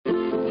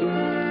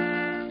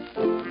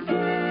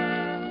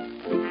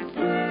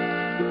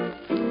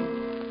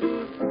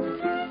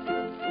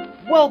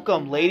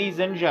Welcome, ladies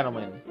and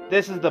gentlemen.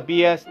 This is the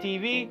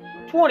BSTV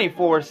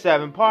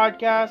 24/7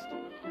 podcast.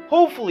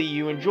 Hopefully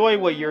you enjoy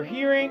what you're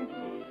hearing,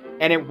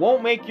 and it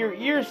won't make your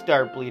ears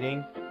start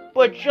bleeding,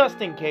 but just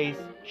in case,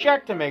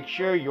 check to make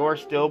sure you're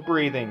still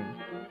breathing.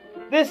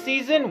 This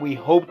season, we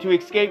hope to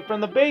escape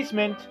from the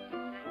basement.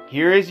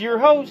 Here is your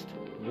host,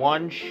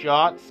 One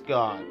Shot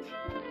Scott.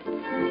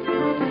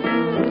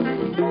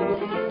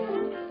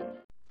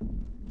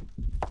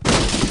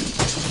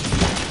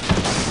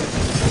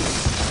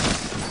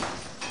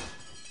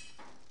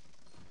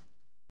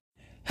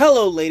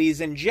 Hello,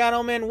 ladies and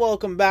gentlemen.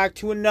 Welcome back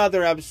to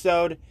another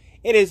episode.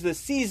 It is the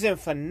season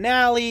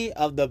finale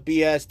of the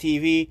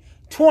BSTV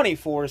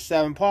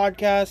 24/7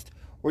 podcast,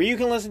 where you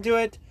can listen to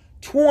it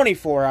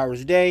 24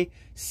 hours a day,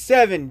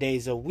 7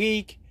 days a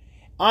week.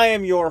 I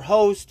am your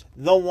host,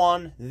 the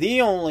one,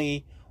 the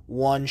only,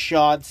 One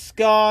Shot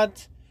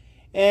Scott.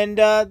 And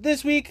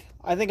this week,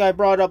 I think I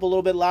brought up a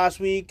little bit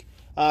last week.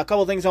 A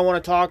couple things I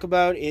want to talk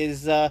about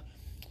is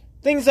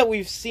things that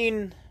we've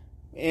seen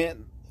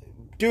in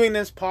doing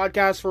this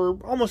podcast for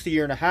almost a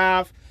year and a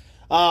half.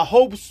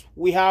 Hopes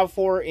we have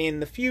for in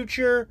the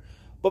future.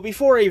 But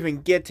before I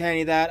even get to any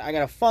of that, I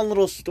got a fun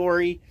little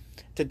story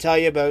to tell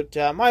you about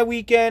my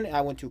weekend. I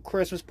went to a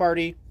Christmas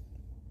party.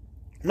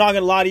 I'm not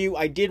going to lie to you,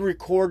 I did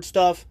record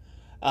stuff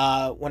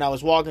when I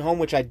was walking home,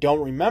 which I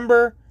don't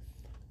remember.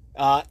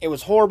 It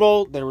was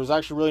horrible. There was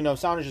actually really no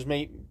sound. It was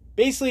just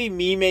basically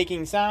me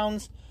making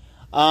sounds.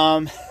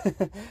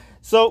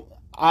 So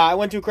I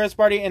went to a Christmas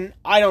party, and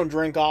I don't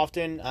drink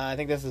often. I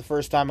think this is the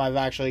first time I've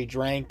actually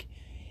drank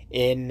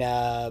in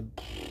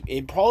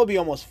it'd probably be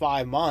almost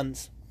 5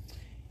 months.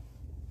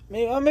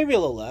 Maybe a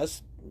little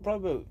less.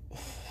 Probably about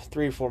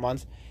 3 or 4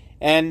 months.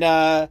 And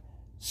and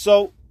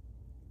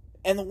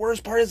the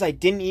worst part is I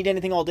didn't eat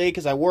anything all day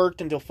because I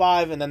worked until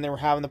 5, and then they were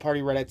having the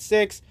party right at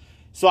 6.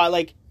 So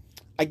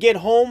I get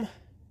home,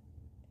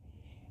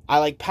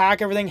 I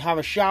pack everything, have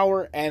a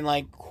shower,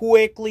 and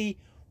quickly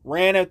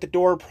ran out the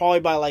door probably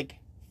by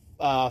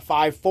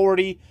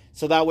 5:40,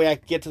 so that way I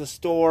could get to the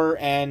store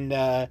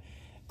and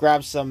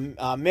grab some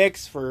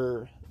mix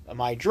for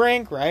my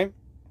drink, right?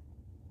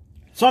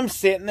 So I'm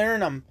sitting there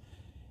and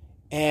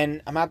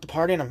I'm at the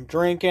party and I'm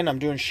drinking, I'm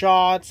doing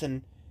shots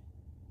and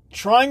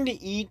trying to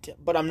eat,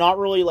 but I'm not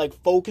really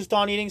focused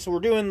on eating. So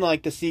we're doing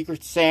the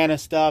Secret Santa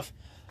stuff,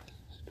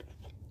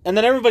 and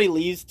then everybody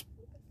leaves.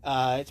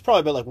 It's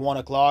probably about 1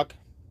 o'clock.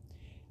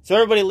 So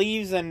everybody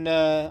leaves, and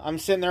I'm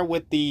sitting there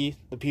with the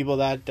people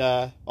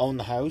that own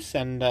the house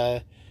and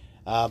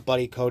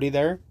buddy Cody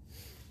there.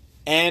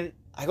 And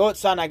I go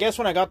outside, and I guess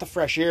when I got the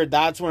fresh air,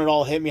 that's when it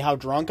all hit me how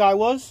drunk I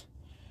was.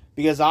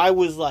 Because I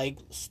was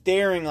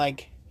staring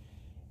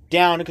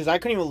down, because I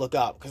couldn't even look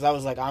up. Because I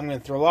was I'm going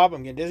to throw up,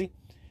 I'm getting dizzy.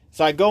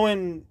 So I go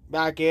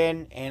back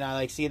in, and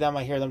I see them,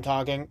 I hear them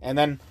talking. And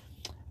then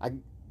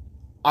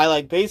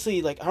I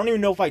basically, I don't even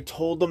know if I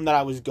told them that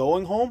I was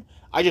going home.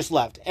 I just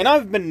left. And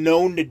I've been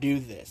known to do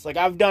this.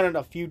 I've done it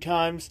a few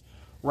times.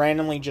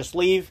 Randomly just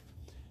leave.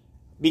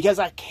 Because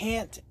I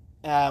can't,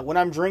 when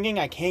I'm drinking,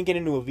 I can't get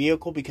into a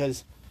vehicle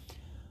because,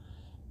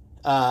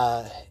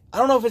 I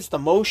don't know if it's the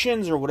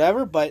motions or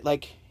whatever, but,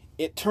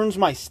 it turns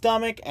my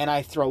stomach and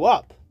I throw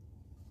up.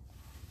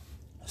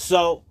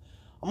 So,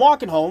 I'm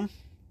walking home.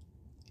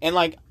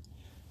 And,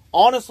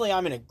 honestly,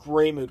 I'm in a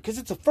great mood. Because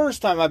it's the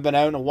first time I've been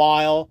out in a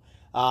while.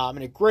 I'm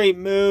in a great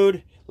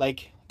mood.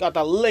 Got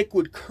that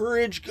liquid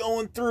courage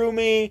going through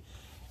me.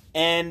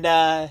 And,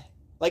 I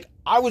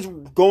was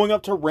going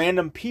up to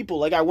random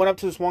people. I went up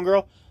to this one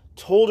girl,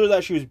 told her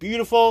that she was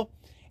beautiful,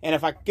 and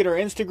if I could get her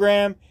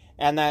Instagram,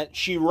 and that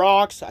she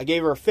rocks, I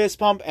gave her a fist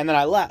pump, and then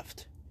I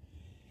left.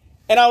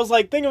 And I was,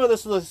 thinking about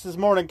this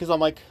morning, because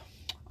I'm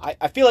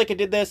I feel like I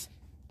did this.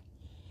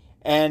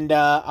 And,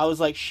 I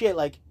was shit,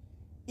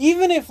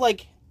 even if,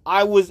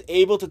 I was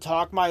able to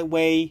talk my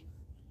way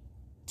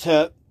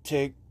to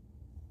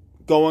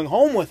going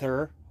home with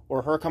her,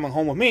 or her coming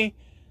home with me,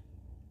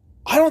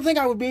 I don't think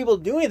I would be able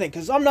to do anything,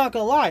 because I'm not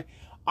going to lie.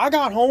 I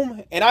got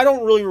home, and I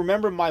don't really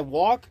remember my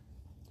walk,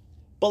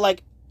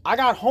 but, I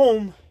got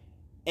home,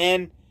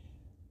 and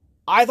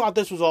I thought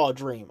this was all a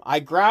dream.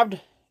 I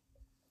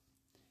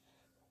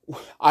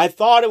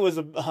thought it was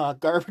a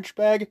garbage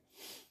bag,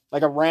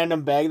 a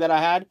random bag that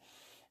I had,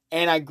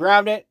 and I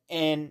grabbed it,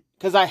 and,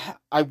 because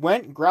I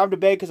went and grabbed a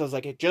bag, because I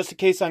was just in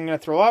case I'm going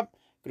to throw up,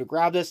 I'm going to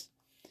grab this.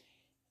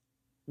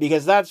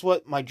 Because that's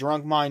what my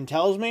drunk mind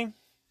tells me.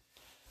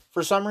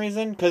 For some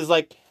reason. Because,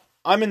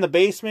 I'm in the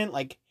basement.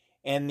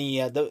 And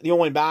the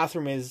only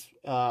bathroom is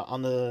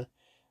on the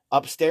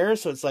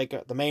upstairs. So it's,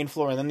 the main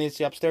floor. And then it's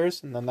the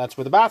upstairs. And then that's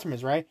where the bathroom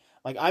is, right?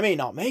 I may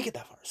not make it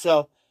that far.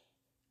 So,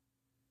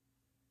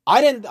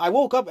 I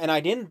woke up and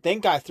I didn't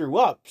think I threw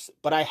up.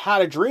 But I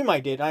had a dream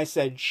I did. And I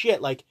said, shit.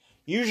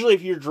 Usually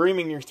if you're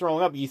dreaming you're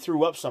throwing up, you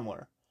threw up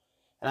somewhere.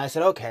 And I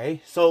said,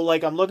 okay. So,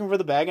 I'm looking for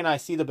the bag. And I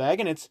see the bag.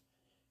 And it's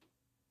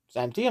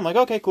empty. I'm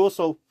okay, cool.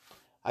 So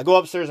I go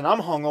upstairs and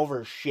I'm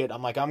hungover as shit.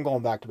 I'm I'm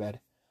going back to bed.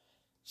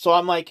 So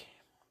I'm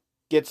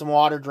get some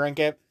water, drink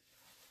it,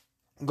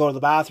 go to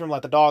the bathroom,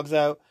 let the dogs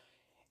out.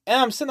 And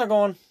I'm sitting there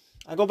going,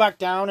 I go back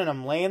down and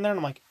I'm laying there and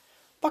I'm like,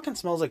 fucking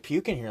smells like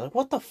puke in here. Like,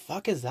 what the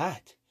fuck is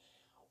that?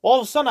 All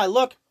of a sudden I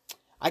look,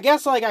 I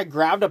guess like I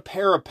grabbed a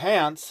pair of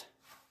pants,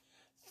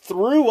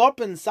 threw up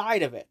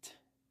inside of it.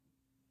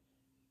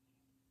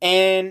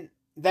 And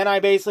then I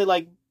basically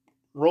like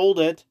rolled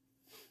it.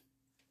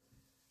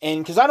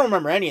 And because I don't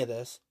remember any of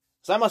this.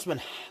 So I must have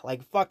been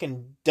like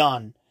fucking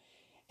done.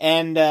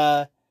 And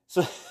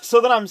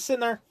so then I'm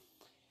sitting there.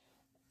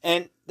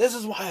 And this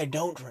is why I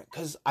don't drink.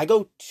 Because I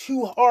go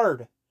too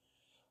hard.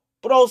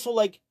 But also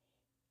like,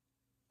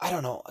 I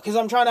don't know. Because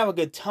I'm trying to have a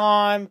good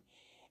time.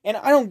 And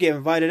I don't get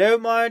invited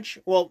out much.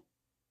 Well,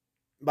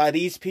 by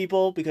these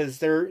people. Because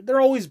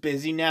they're always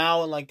busy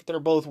now. And like they're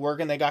both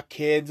working. They got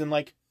kids. And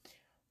like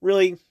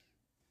really,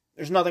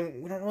 there's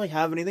nothing. We don't really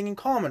have anything in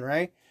common,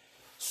 right?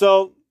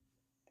 So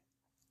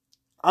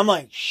I'm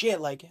like,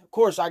 shit. Like, of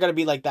course I gotta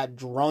be like that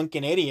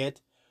drunken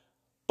idiot.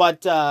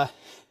 But,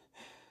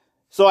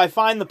 so I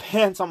find the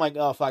pants. I'm like,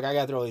 oh fuck, I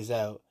gotta throw these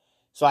out.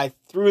 So I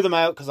threw them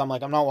out because I'm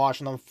like, I'm not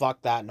washing them.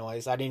 Fuck that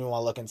noise. I didn't even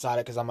want to look inside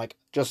it because I'm like,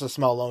 just the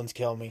smell alone's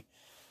kill me.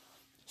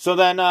 So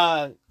then,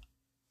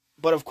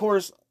 but of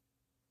course,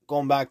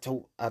 going back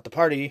to at the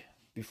party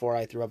before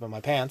I threw up in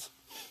my pants.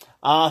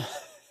 But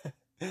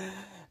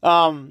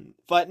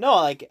no,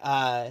 like,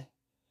 but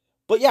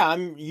yeah,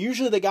 I'm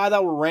usually the guy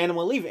that will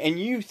randomly leave. And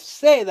you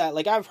say that,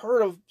 like, I've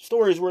heard of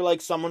stories where, like,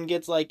 someone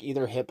gets, like,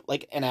 either hit,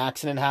 like, an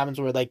accident happens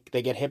where, like,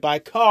 they get hit by a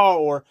car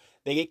or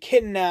they get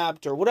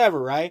kidnapped or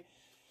whatever, right?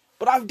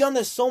 But I've done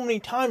this so many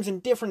times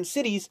in different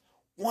cities,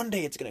 one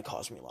day it's going to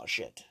cost me a lot of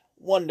shit.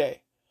 One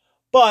day.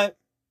 But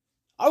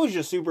I was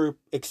just super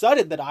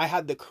excited that I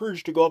had the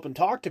courage to go up and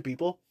talk to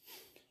people.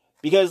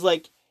 Because,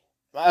 like,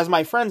 as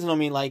my friends know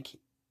me,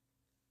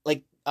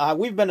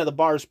 we've been to the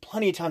bars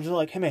plenty of times and they're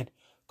like, hey, man,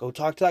 go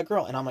talk to that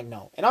girl. And I'm like,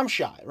 no. And I'm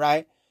shy,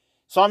 right?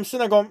 So I'm sitting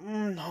there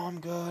going, no, I'm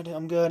good.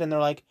 And they're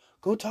like,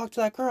 go talk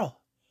to that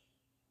girl.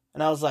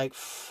 And I was like,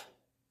 pfft.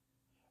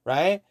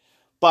 Right?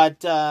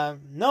 But,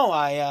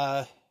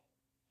 no,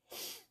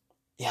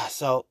 yeah,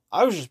 so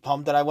I was just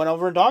pumped that I went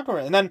over and talked to her.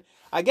 And then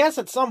I guess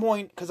at some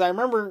point, because I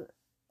remember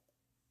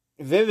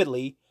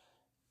vividly,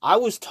 I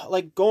was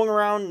going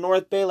around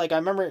North Bay. Like I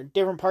remember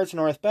different parts of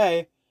North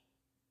Bay,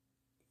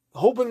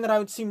 hoping that I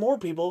would see more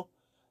people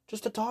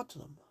just to talk to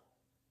them.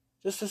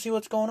 Just to see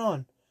what's going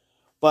on.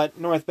 But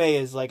North Bay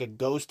is like a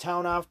ghost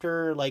town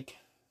after I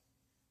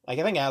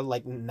think at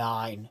like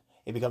 9,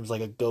 it becomes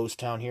like a ghost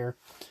town here.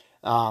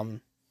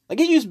 Like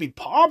it used to be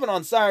popping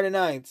on Saturday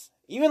nights.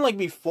 Even like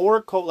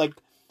before the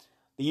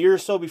year or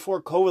so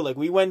before COVID, like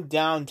we went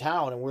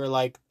downtown and we were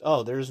like,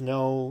 oh, there's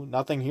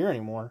nothing here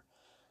anymore.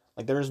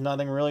 Like there's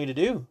nothing really to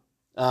do.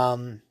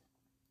 But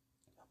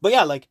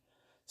yeah, like,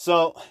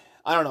 so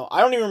I don't know.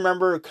 I don't even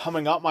remember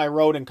coming up my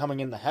road and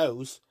coming in the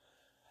house.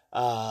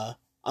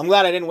 I'm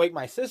glad I didn't wake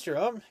my sister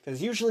up,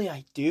 because usually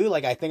I do.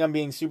 Like, I think I'm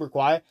being super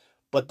quiet.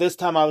 But this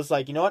time I was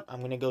like, you know what? I'm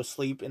going to go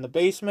sleep in the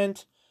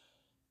basement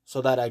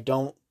so that I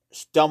don't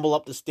stumble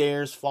up the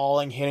stairs,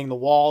 falling, hitting the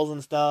walls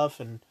and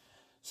stuff. And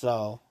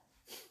so,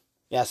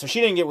 yeah, so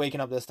she didn't get waken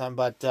up this time.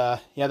 But,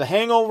 yeah, the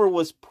hangover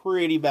was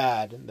pretty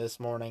bad this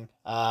morning.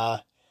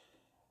 Oh,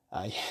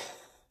 man,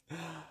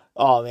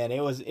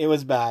 it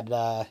was bad.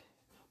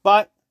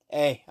 But,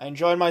 hey, I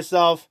enjoyed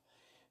myself.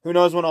 Who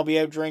knows when I'll be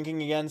out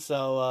drinking again.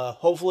 So,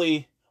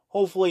 hopefully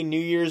New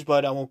Year's,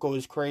 but I won't go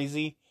as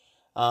crazy.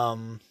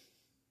 But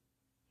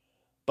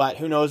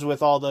who knows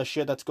with all the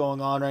shit that's going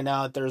on right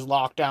now. There's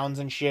lockdowns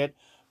and shit.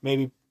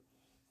 Maybe.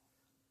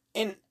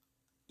 And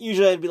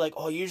usually I'd be like,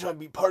 oh, usually I'd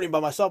be partying by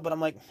myself. But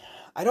I'm like,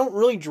 I don't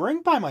really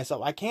drink by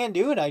myself. I can't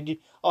do it.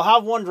 I'll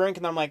have one drink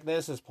and I'm like,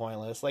 this is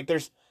pointless. Like I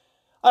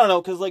don't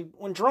know. Because like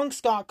when Drunk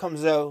Scott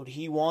comes out,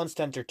 he wants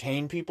to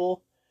entertain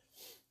people.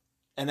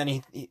 And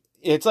then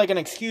it's like an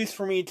excuse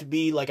for me to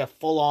be like a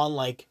full on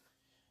like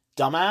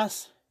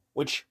dumbass.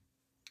 Which,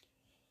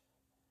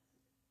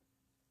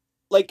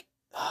 like,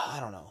 I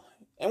don't know.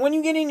 And when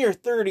you get in your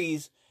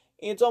 30s,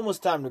 it's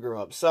almost time to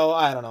grow up. So,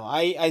 I don't know.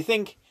 I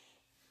think,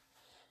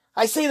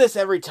 I say this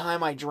every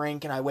time I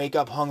drink and I wake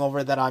up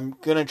hungover that I'm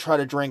going to try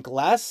to drink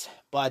less.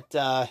 But,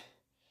 I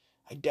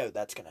doubt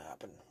that's going to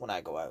happen when I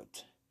go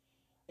out.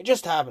 It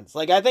just happens.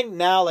 Like, I think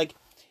now, like,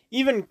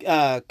 even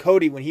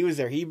Cody, when he was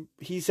there, he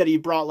said he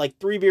brought, like,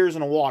 3 beers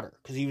and a water.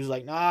 Because he was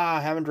like, nah,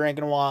 I haven't drank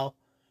in a while.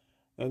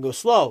 I'm going to go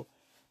slow.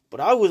 But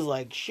I was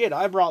like, shit,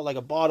 I brought like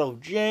a bottle of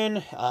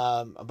gin,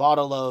 a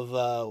bottle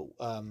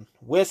of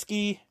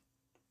whiskey.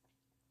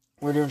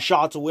 We were doing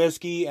shots of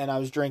whiskey, and I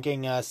was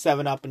drinking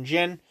 7-Up and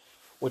gin,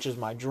 which is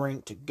my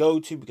drink to go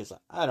to, because,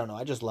 I don't know,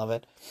 I just love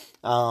it.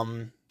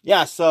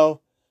 Yeah,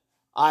 so,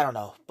 I don't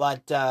know,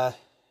 but, I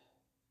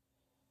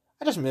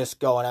just miss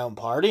going out and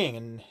partying,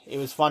 and it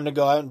was fun to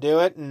go out and do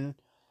it, and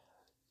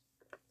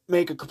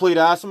make a complete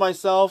ass of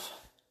myself.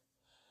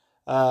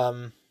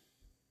 Like,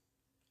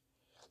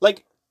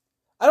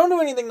 I don't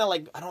do anything that,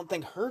 like, I don't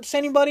think hurts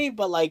anybody,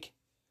 but, like,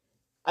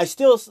 I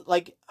still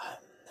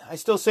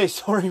say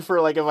sorry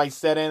for, like, if I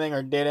said anything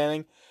or did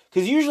anything.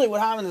 Because usually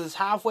what happens is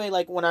halfway,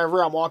 like,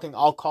 whenever I'm walking,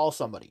 I'll call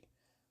somebody.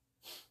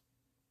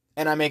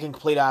 And I make a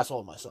complete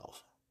asshole of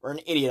myself. Or an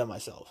idiot of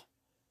myself.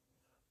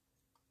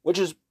 which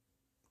is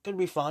could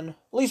be fun. At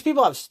least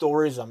people have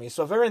stories of me.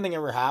 So if anything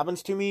ever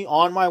happens to me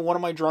on one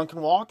of my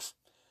drunken walks,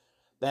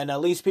 then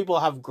at least people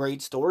have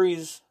great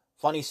stories,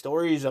 funny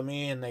stories of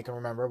me, and they can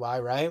remember why,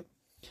 right?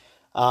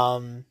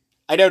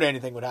 I doubt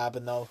anything would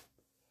happen though,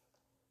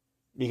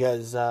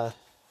 because I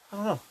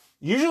don't know.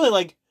 Usually,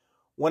 like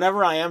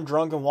whenever I am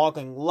drunk and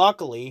walking,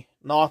 luckily,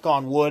 knock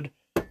on wood,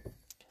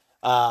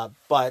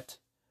 but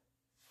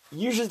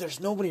usually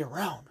there's nobody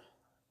around.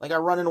 Like I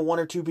run into one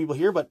or two people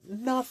here, but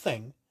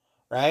nothing,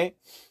 right?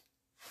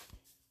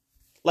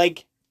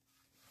 Like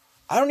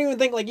I don't even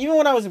think, like even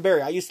when I was in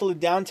Barrie, I used to live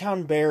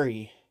downtown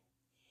Barrie,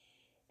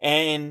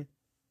 and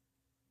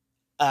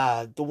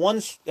the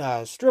one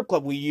strip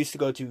club we used to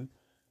go to,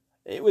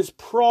 it was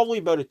probably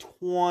about a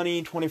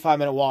 20-25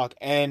 minute walk,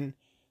 and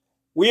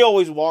we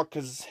always walked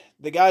because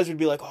the guys would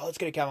be like, oh, let's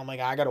get a cab. I'm like,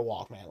 I gotta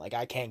walk, man. Like,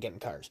 I can't get in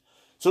cars.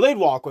 So they'd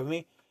walk with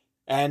me,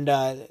 and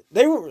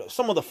they were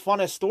some of the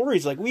funnest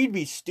stories. Like, we'd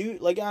be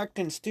like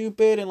acting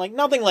stupid, and like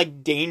nothing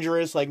like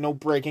dangerous, like no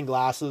breaking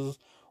glasses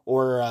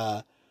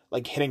or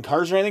like hitting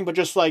cars or anything, but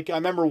just like, I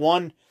remember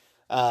one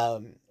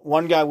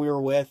guy we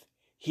were with,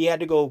 he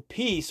had to go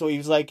pee, so he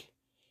was like,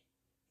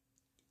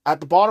 at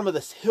the bottom of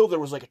this hill, there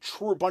was like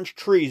a bunch of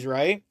trees,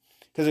 right?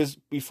 Because it was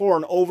before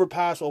an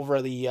overpass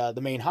over the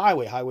main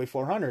highway, Highway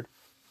 400.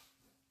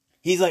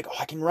 He's like, oh,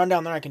 I can run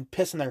down there, I can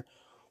piss in there.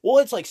 Well,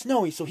 it's like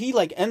snowy, so he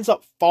like ends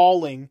up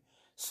falling,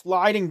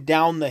 sliding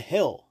down the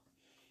hill.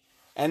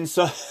 And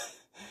so,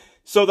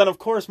 so then of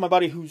course my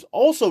buddy who's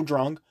also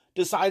drunk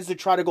decides to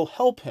try to go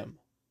help him.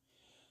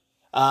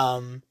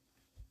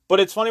 But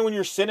it's funny when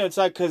you're sitting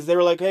outside, because they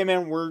were like, hey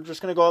man, we're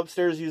just going to go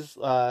upstairs,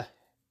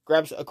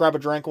 grab a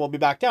drink, and we'll be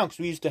back down, because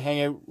we used to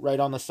hang out right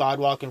on the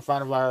sidewalk in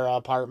front of our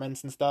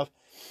apartments and stuff.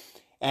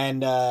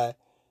 And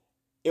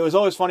it was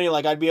always funny,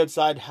 like I'd be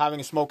outside having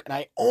a smoke, and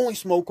I only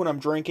smoke when I'm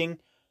drinking.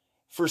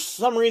 For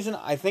some reason,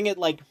 I think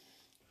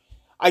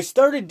I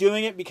started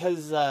doing it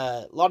because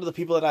a lot of the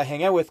people that I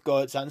hang out with go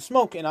outside and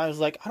smoke, and I was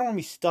like, I don't want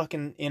to be stuck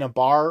in a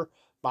bar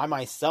by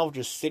myself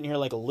just sitting here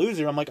like a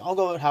loser. I'm like, I'll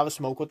go out and have a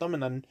smoke with them,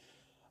 and then,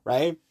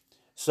 right?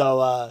 So,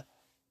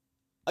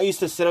 I used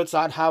to sit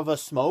outside, have a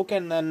smoke,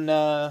 and then,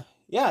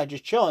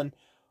 just chilling.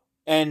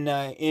 And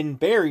in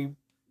Barrie,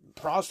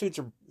 prostitutes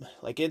are,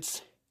 like,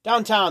 it's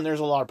downtown, there's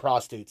a lot of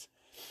prostitutes.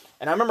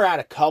 And I remember I had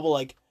a couple,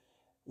 like,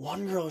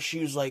 one girl, she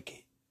was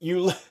like,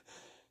 I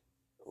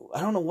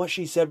don't know what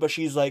she said, but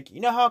she's like, you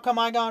know how come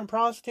I got a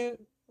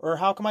prostitute? Or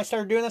how come I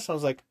started doing this? I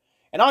was like,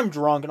 and I'm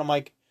drunk, and I'm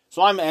like,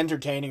 so I'm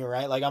entertaining her,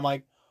 right? Like, I'm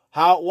like,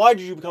 why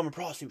did you become a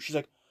prostitute? She's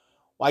like,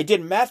 well, I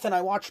did meth and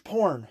I watched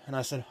porn. And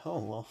I said, oh,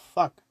 well,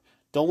 fuck.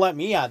 Don't let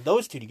me add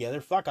those two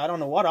together. Fuck, I don't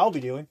know what I'll be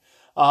doing.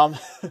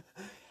 But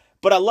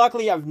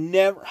luckily I've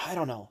never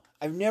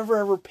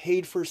ever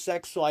paid for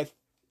sex. So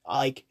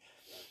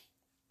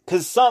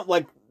cause some,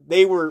 like,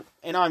 they were,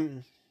 and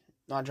I'm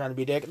not trying to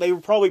be a dick, they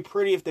were probably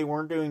pretty if they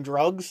weren't doing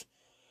drugs,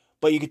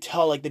 but you could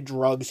tell, like, the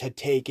drugs had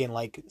taken,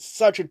 like,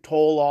 such a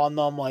toll on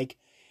them, like,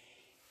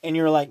 and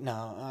you're like,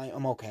 no,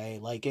 I'm okay.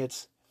 Like,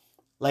 it's,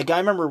 like, I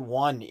remember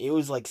one, it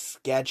was, like,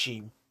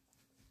 sketchy.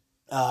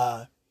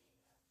 I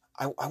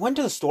went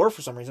to the store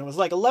for some reason. It was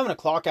like 11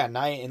 o'clock at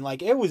night, and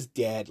like it was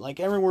dead. Like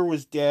everywhere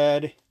was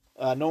dead.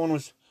 No one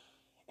was.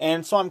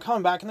 And so I'm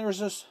coming back, and there was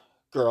this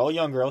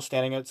young girl,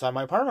 standing outside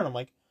my apartment. I'm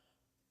like,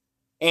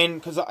 and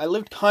because I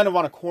lived kind of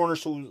on a corner,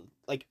 so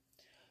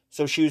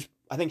she was,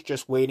 I think,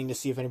 just waiting to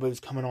see if anybody was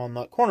coming on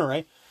that corner,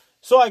 right?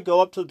 So I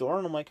go up to the door,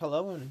 and I'm like,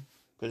 hello, and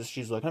because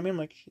she's looking at me, I'm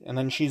like, and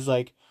then she's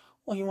like,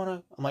 well, you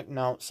wanna? I'm like,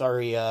 no,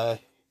 sorry,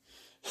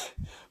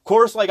 Of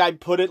course, like, I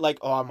put it like,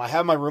 oh, I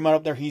have my roommate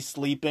up there, he's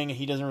sleeping,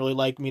 he doesn't really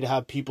like me to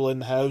have people in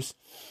the house.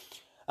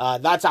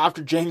 That's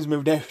after James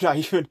moved out.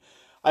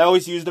 I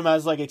always used him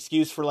as, like,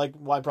 excuse for, like,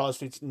 why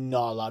prostitutes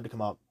not allowed to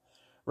come up,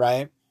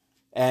 right?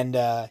 And,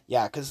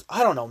 because,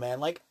 I don't know, man,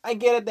 like, I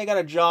get it, they got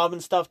a job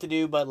and stuff to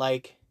do, but,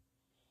 like,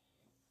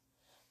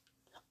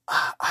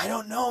 I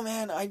don't know,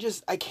 man, I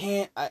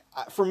can't,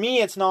 for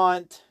me, it's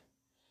not...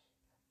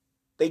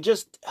 They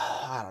just,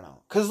 I don't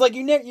know. Because, like,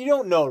 you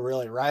don't know,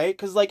 really, right?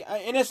 Because, like,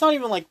 and it's not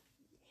even, like,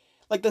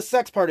 the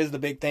sex part is the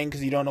big thing,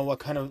 because you don't know what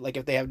kind of, like,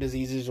 if they have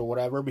diseases or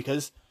whatever,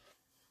 because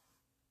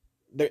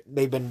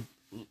they've been,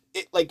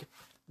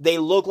 they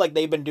look like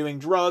they've been doing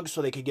drugs,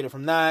 so they could get it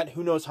from that.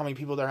 Who knows how many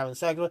people they're having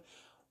sex with,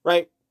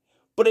 right?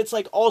 But it's,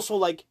 like, also,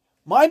 like,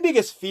 my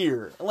biggest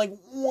fear, and, like,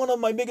 one of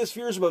my biggest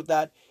fears about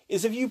that,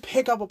 is if you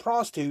pick up a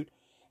prostitute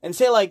and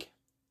say, like,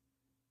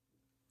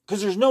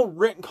 because there's no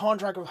written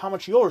contract of how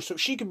much you owe her. So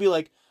she could be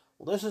like,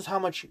 well, this is how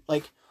much,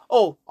 like,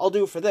 oh, I'll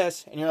do it for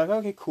this. And you're like,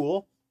 okay,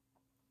 cool.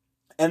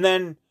 And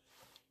then,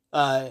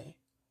 all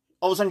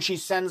of a sudden she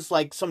sends,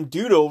 like, some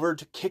dude over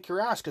to kick your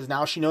ass because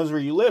now she knows where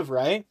you live,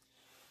 right?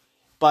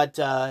 But,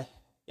 the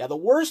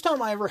worst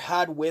time I ever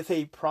had with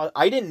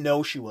I didn't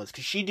know she was,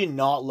 because she did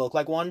not look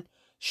like one.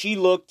 She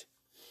looked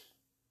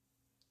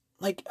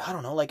like, I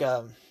don't know, like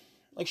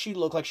she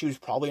looked like she was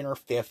probably in her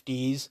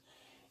 50s.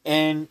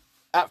 And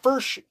at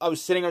first, I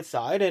was sitting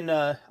outside, and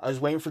I was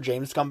waiting for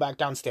James to come back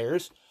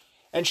downstairs.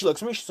 And she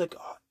looks at me, she's like,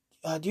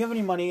 do you have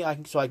any money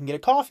so I can get a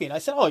coffee? And I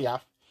said, oh, yeah.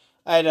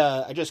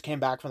 I just came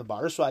back from the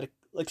bar, so I had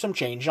like some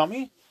change on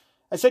me.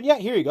 I said, yeah,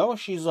 here you go.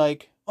 She's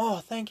like, oh,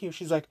 thank you.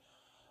 She's like,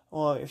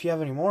 well, if you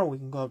have any more, we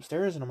can go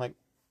upstairs. And I'm like,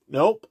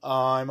 nope,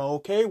 I'm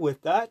okay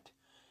with that.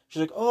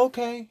 She's like, oh,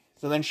 okay.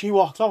 So then she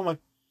walks off. I'm like,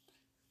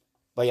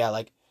 but yeah,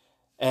 like,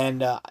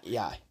 and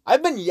yeah,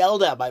 I've been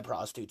yelled at by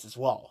prostitutes as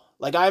well.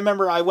 Like, I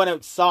remember I went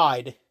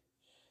outside.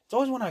 It's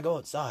always when I go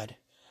outside.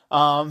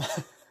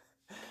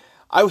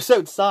 I was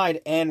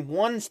outside and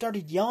one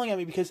started yelling at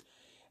me because,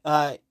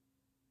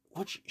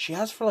 what she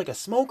asked for like a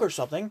smoke or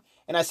something.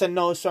 And I said,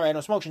 no, sorry, I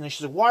don't smoke. And then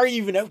she said, why are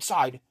you even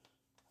outside?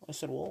 I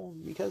said, well,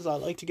 because I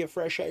like to get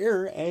fresh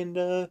air and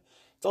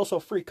it's also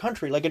a free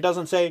country. Like, it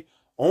doesn't say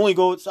only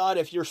go outside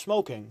if you're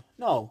smoking.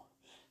 No.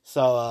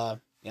 So,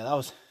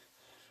 yeah,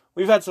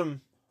 we've had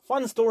some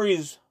fun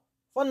stories,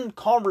 fun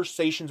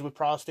conversations with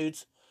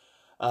prostitutes.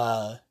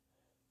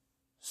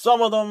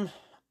 Some of them,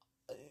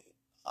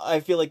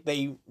 I feel like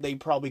they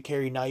probably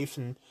carry knives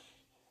and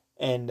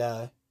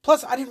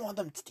plus I didn't want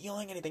them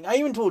stealing anything. I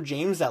even told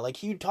James that, like,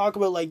 he'd talk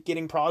about like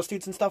getting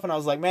prostitutes and stuff, and I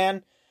was like,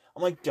 man,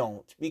 I'm like,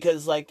 don't,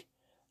 because like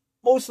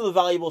most of the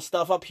valuable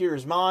stuff up here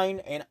is mine,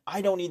 and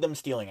I don't need them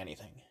stealing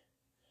anything.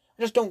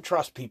 I just don't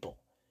trust people,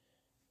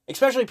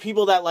 especially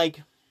people that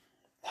like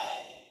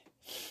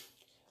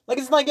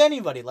it's like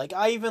anybody. Like,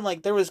 I even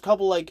like there was a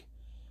couple like,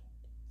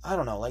 I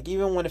don't know, like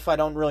even if I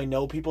don't really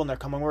know people and they're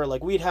coming over,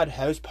 like we'd had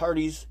house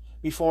parties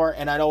before,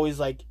 and I'd always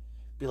like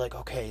be like,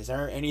 okay, is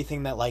there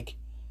anything that like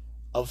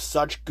of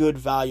such good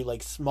value,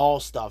 like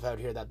small stuff out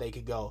here that they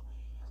could go?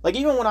 Like,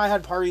 even when I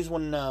had parties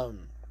when I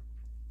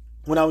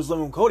was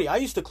living with Cody, I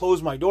used to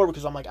close my door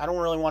because I'm like, I don't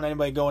really want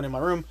anybody going in my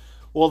room.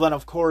 Well, then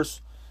of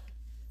course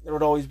there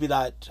would always be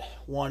that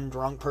one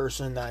drunk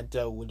person that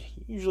would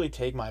usually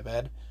take my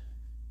bed,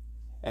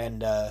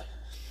 and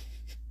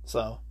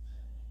so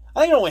I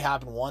think it only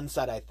happened once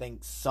that I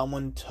think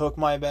someone took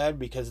my bed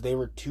because they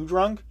were too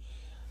drunk.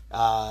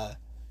 Yeah,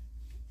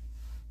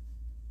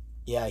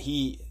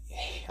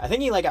 I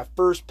think he like at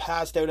first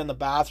passed out in the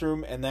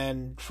bathroom, and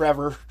then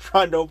Trevor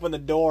tried to open the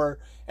door,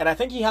 and I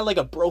think he had like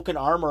a broken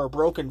arm or a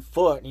broken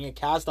foot, and he had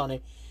cast on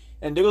it,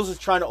 and Diggles is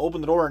trying to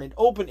open the door, and it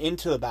opened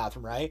into the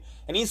bathroom, right?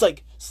 And he's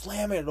like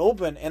slamming it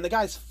open, and the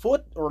guy's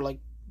foot, or like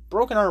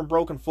broken arm,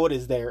 broken foot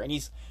is there, and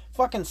he's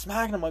fucking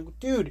smacking him. Like,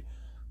 dude,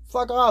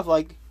 fuck off.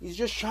 Like, he's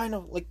just trying to,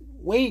 like,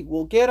 wait,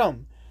 we'll get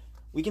him.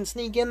 We can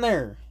sneak in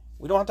there.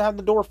 We don't have to have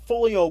the door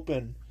fully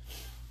open.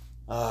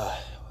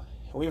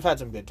 We've had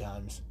some good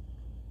times.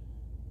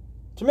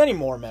 Too many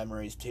more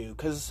memories, too.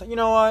 Because, you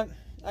know what?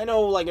 I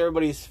know, like,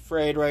 everybody's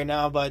afraid right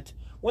now, but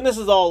when this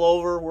is all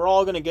over, we're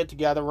all going to get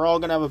together. We're all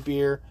going to have a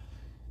beer.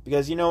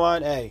 Because, you know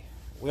what? Hey,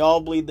 we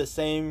all bleed the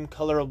same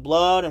color of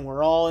blood, and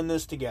we're all in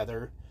this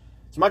together.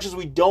 As much as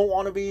we don't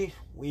want to be,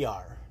 we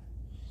are.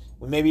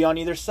 We may be on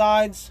either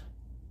sides,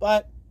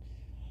 but,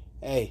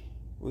 hey,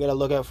 we got to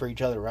look out for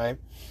each other, right?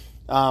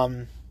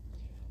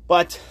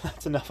 But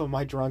that's enough of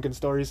my drunken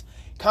stories.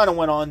 Kind of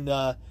went on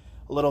a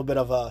little bit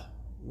of a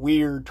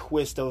weird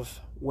twist of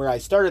where I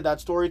started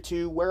that story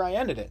to where I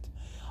ended it.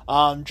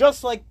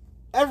 Just like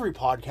every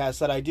podcast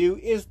that I do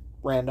is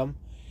random.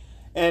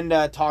 And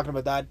talking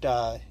about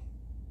that,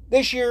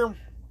 this year,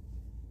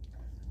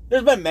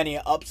 there's been many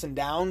ups and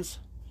downs.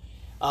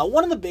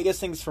 One of the biggest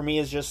things for me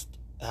is just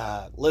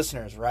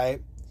listeners,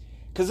 right?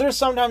 Because there's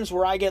sometimes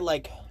where I get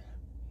like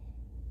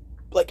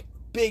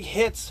big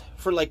hits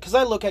for like, because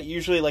I look at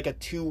usually like a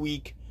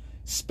 2-week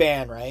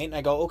span, right? And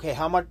I go, okay,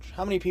 how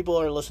many people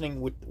are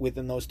listening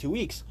within those 2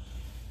 weeks?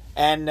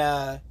 And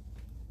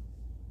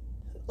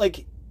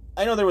like,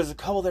 I know there was a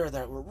couple there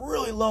that were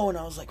really low, and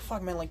I was like,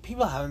 fuck, man, like,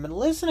 people haven't been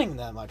listening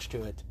that much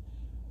to it.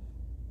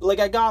 Like,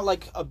 I got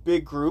like a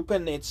big group,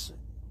 and it's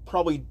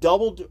probably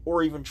doubled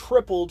or even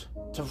tripled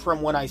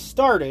from when I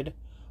started,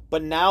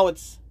 but now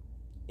it's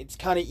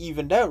kind of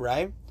evened out,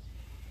 right?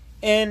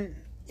 And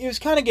it was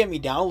kind of getting me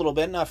down a little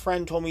bit, and a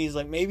friend told me, he's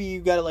like, maybe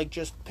you gotta like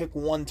just pick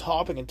one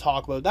topic and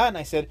talk about that. And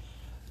I said,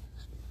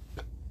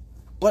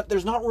 but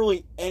there's not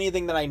really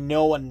anything that I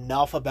know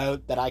enough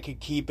about that I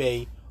could keep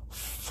a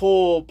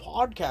full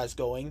podcast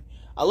going.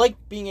 I like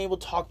being able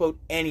to talk about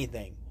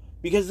anything,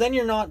 because then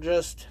you're not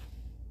just,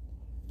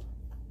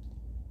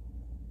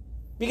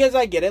 because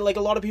I get it, like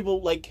a lot of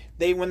people, like,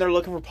 when they're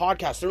looking for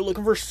podcasts, they're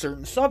looking for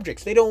certain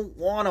subjects. They don't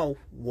want a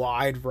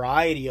wide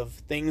variety of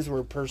things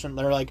where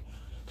they're like,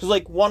 because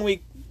like 1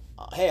 week,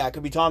 hey, I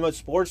could be talking about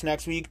sports,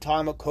 next week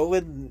talking about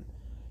COVID, you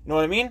know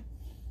what I mean?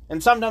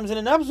 And sometimes in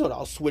an episode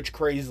I'll switch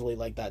crazily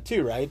like that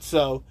too, right?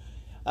 So,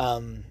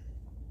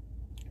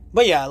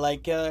 but yeah,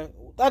 like,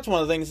 that's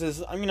one of the things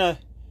is I'm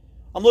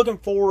looking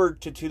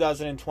forward to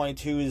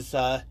 2022 is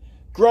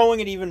growing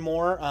it even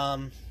more,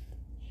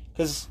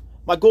 because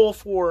my goal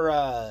for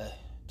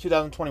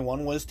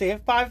 2021 was to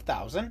hit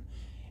 5,000,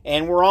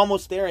 and we're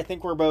almost there. I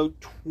think we're about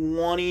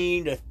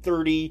 20 to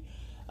 30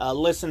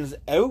 listens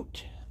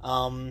out.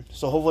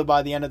 So hopefully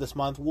by the end of this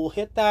month we'll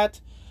hit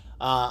that.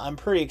 I'm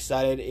pretty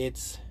excited.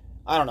 It's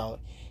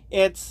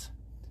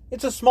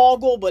a small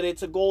goal, but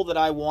it's a goal that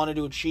I wanted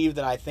to achieve,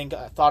 that I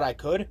thought I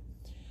could.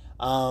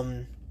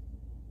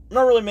 I'm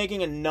not really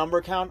making a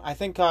number count. I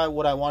think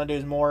what I want to do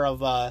is more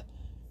of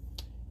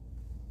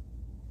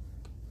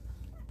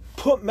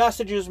put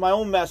messages, my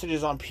own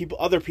messages on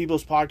other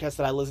people's podcasts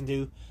that I listen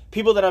to.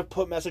 People that have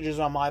put messages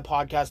on my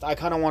podcast, I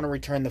kind of want to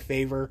return the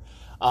favor.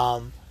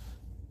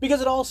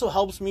 Because it also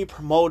helps me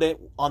promote it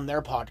on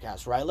their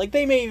podcast, right? Like,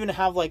 they may even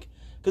have, like,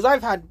 because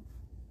I've had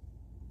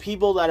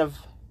people that have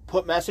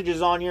put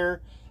messages on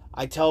here.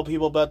 I tell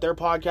people about their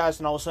podcast,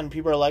 and all of a sudden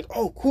people are like,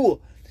 oh,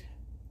 cool,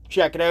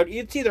 check it out.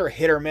 It's either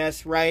hit or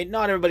miss, right?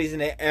 Not everybody's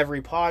in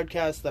every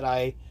podcast that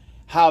I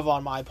have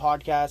on my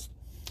podcast.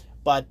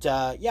 But,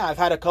 yeah, I've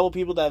had a couple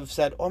people that have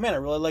said, oh, man, I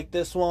really like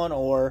this one,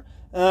 or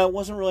it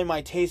wasn't really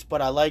my taste,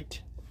 but I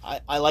liked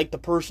the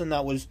person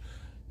that was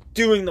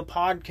doing the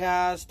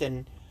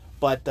podcast,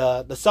 but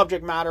the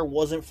subject matter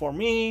wasn't for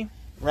me,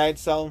 right?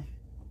 So,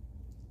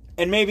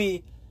 and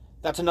maybe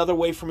that's another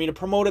way for me to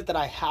promote it that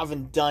I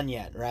haven't done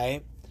yet,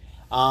 right?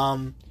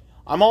 I'm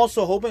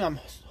also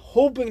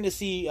hoping to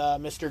see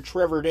Mr.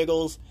 Trevor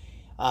Diggles,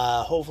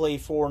 hopefully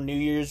for New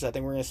Year's. I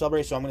think we're going to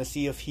celebrate, so I'm going to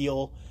see if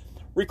he'll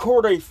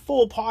record a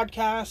full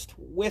podcast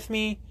with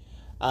me.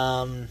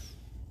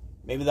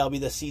 Maybe that'll be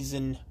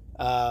the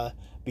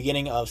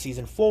beginning of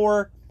season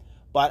 4.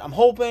 But I'm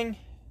hoping.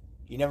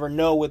 You never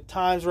know with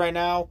times right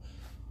now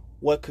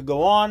what could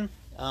go on.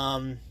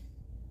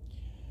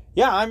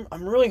 Yeah,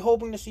 I'm really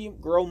hoping to see him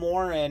grow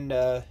more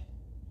and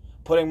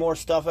putting more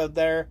stuff out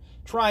there,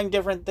 trying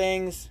different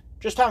things,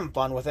 just having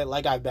fun with it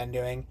like I've been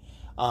doing.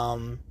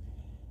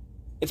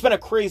 It's been a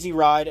crazy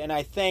ride, and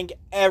I thank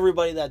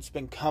everybody that's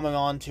been coming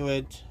on to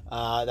it,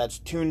 that's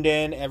tuned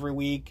in every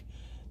week.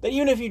 That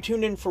even if you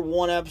tuned in for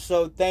one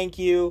episode, thank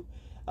you.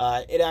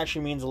 It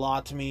actually means a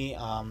lot to me.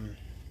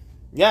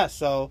 Yeah,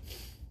 so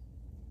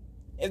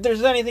if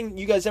there's anything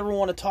you guys ever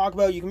want to talk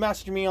about, you can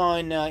message me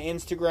on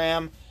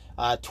Instagram,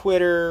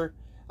 Twitter.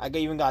 I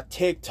even got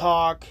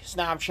TikTok,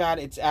 Snapchat.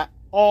 It's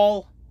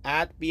all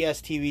at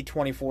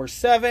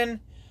BSTV247.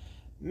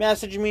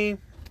 Message me.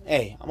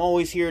 Hey, I'm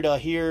always here to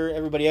hear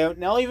everybody out.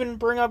 And I'll even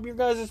bring up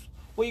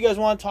what you guys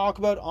want to talk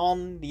about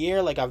on the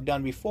air like I've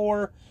done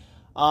before.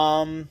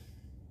 Yeah,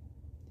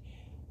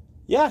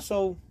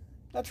 so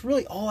that's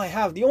really all I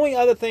have. The only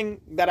other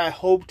thing that I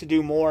hope to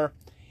do more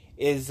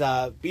is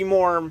be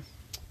more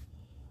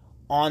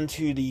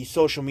onto the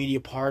social media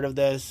part of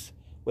this,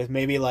 with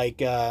maybe like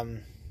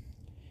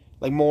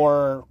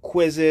more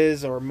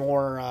quizzes or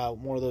more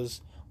of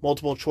those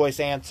multiple choice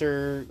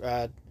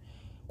answer,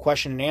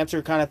 question and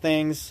answer kind of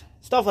things,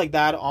 stuff like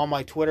that on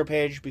my Twitter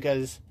page.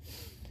 And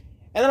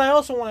then I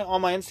also want to,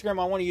 on my Instagram,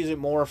 I want to use it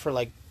more for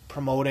like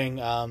promoting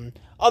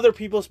other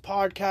people's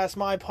podcasts,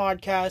 my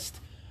podcast,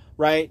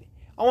 right?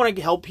 I want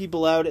to help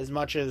people out as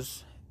much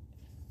as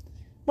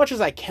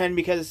I can,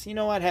 because you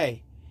know what,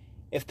 hey,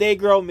 if they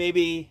grow,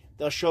 maybe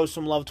they'll show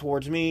some love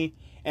towards me,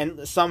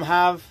 and some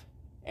have,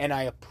 and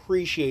I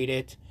appreciate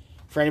it.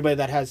 For anybody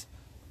that has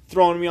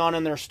thrown me on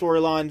in their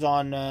storylines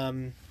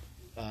on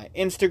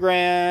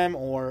Instagram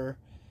or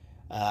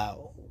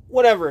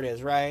whatever it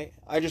is, right?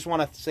 I just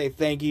want to say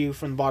thank you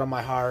from the bottom of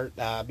my heart,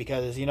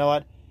 because you know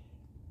what?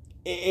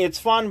 It's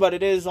fun, but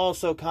it is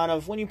also kind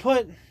of, when you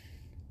put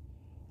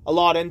a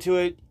lot into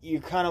it,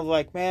 you're kind of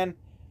like, man,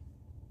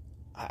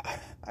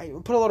 I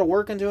put a lot of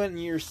work into it,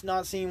 and you're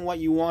not seeing what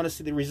you want to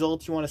see, the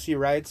results you want to see,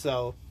 right?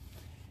 So,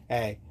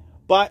 hey.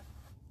 But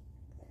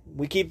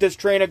we keep this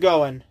train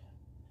a-going.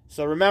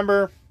 So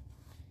remember,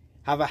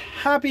 have a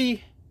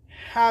happy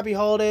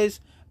holidays,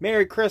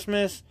 Merry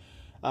Christmas,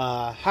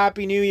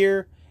 Happy New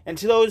Year. And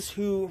to those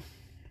who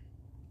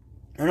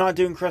are not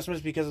doing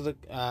Christmas because of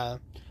the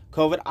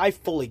COVID, I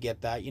fully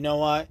get that. You know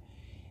what?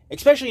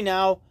 Especially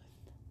now,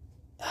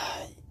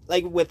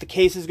 like with the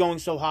cases going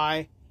so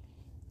high,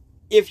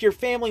 if your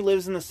family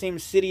lives in the same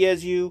city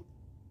as you,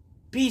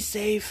 be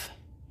safe.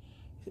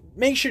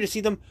 Make sure to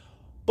see them.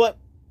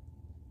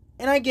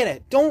 And I get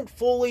it. Don't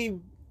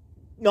fully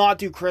not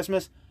do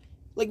Christmas.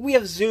 Like, we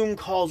have Zoom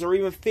calls or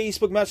even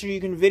Facebook Messenger.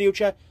 You can video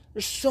chat.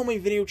 There's so many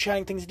video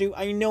chatting things to do.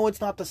 I know it's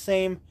not the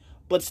same,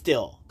 but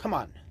still, come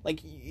on.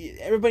 Like,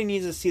 everybody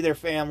needs to see their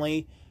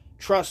family.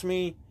 Trust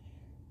me.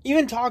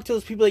 Even talk to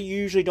those people that you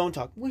usually don't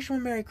talk. Wish them a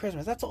Merry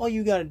Christmas. That's all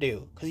you got to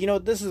do. Because, you know,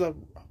 this is a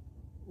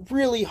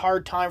really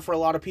hard time for a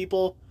lot of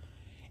people.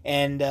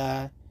 And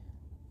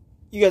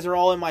you guys are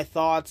all in my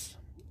thoughts.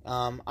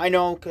 I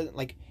know, because,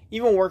 like,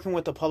 even working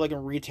with the public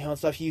and retail and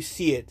stuff, you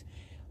see it.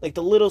 Like,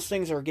 the littlest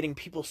things are getting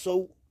people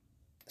so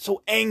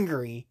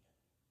angry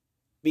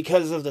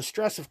because of the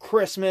stress of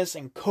Christmas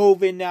and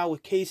COVID now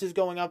with cases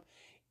going up.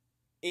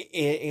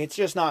 It's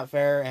just not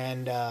fair.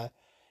 And,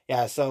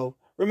 yeah, so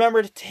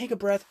remember to take a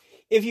breath.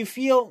 If you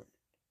feel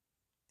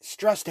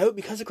stressed out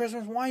because of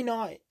Christmas, why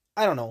not?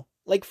 I don't know.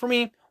 Like, for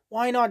me,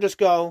 why not just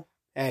go,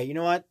 hey, you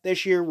know what?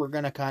 This year, we're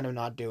going to kind of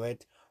not do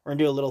it. We're going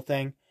to do a little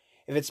thing.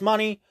 If it's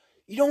money,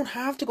 you don't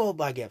have to go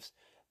buy gifts.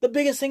 The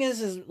biggest thing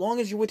is, as long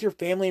as you're with your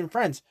family and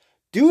friends,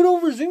 do it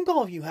over Zoom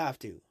call if you have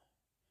to.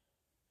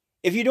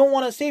 If you don't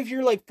want to, say if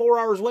you're like 4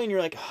 hours away and you're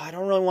like, oh, I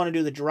don't really want to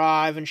do the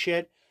drive and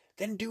shit,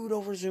 then do it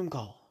over Zoom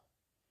call.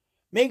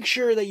 Make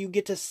sure that you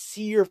get to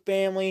see your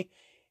family.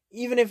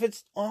 even if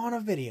it's on a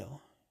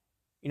video.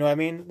 You know what I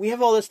mean? We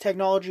have all this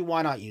technology,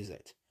 why not use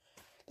it?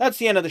 That's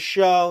the end of the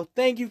show.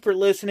 Thank you for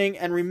listening,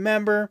 and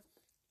remember,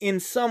 in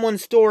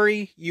someone's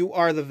story, you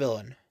are the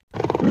villain.